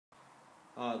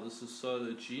Hi, this is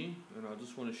Solar G, and I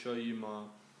just want to show you my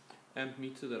amp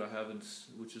meter that I have,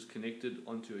 which is connected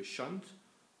onto a shunt,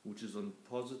 which is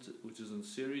in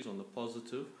series on the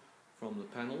positive from the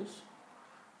panels.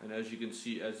 And as you can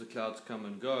see, as the clouds come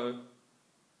and go,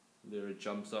 there it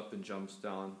jumps up and jumps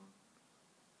down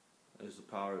as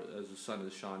the sun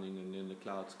is shining, and then the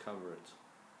clouds cover it.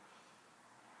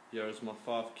 Here is my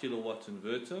 5 kilowatt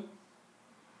inverter,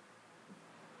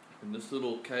 and this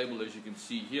little cable, as you can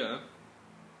see here,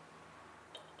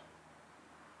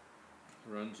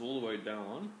 runs all the way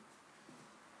down,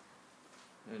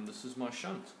 and this is my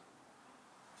shunt,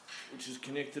 which is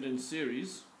connected in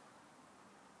series.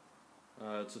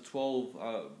 It's a 12.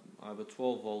 I have a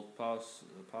 12 volt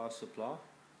power supply,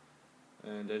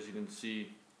 and as you can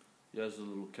see, here's the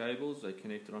little cables. They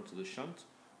connected onto the shunt,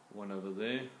 one over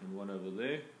there and one over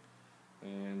there,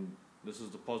 and this is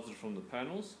the positive from the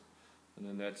panels, and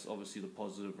then that's obviously the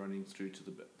positive running through to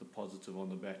the positive on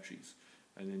the batteries,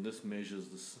 and then this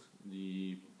measures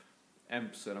the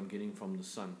amps that I'm getting from the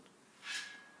sun.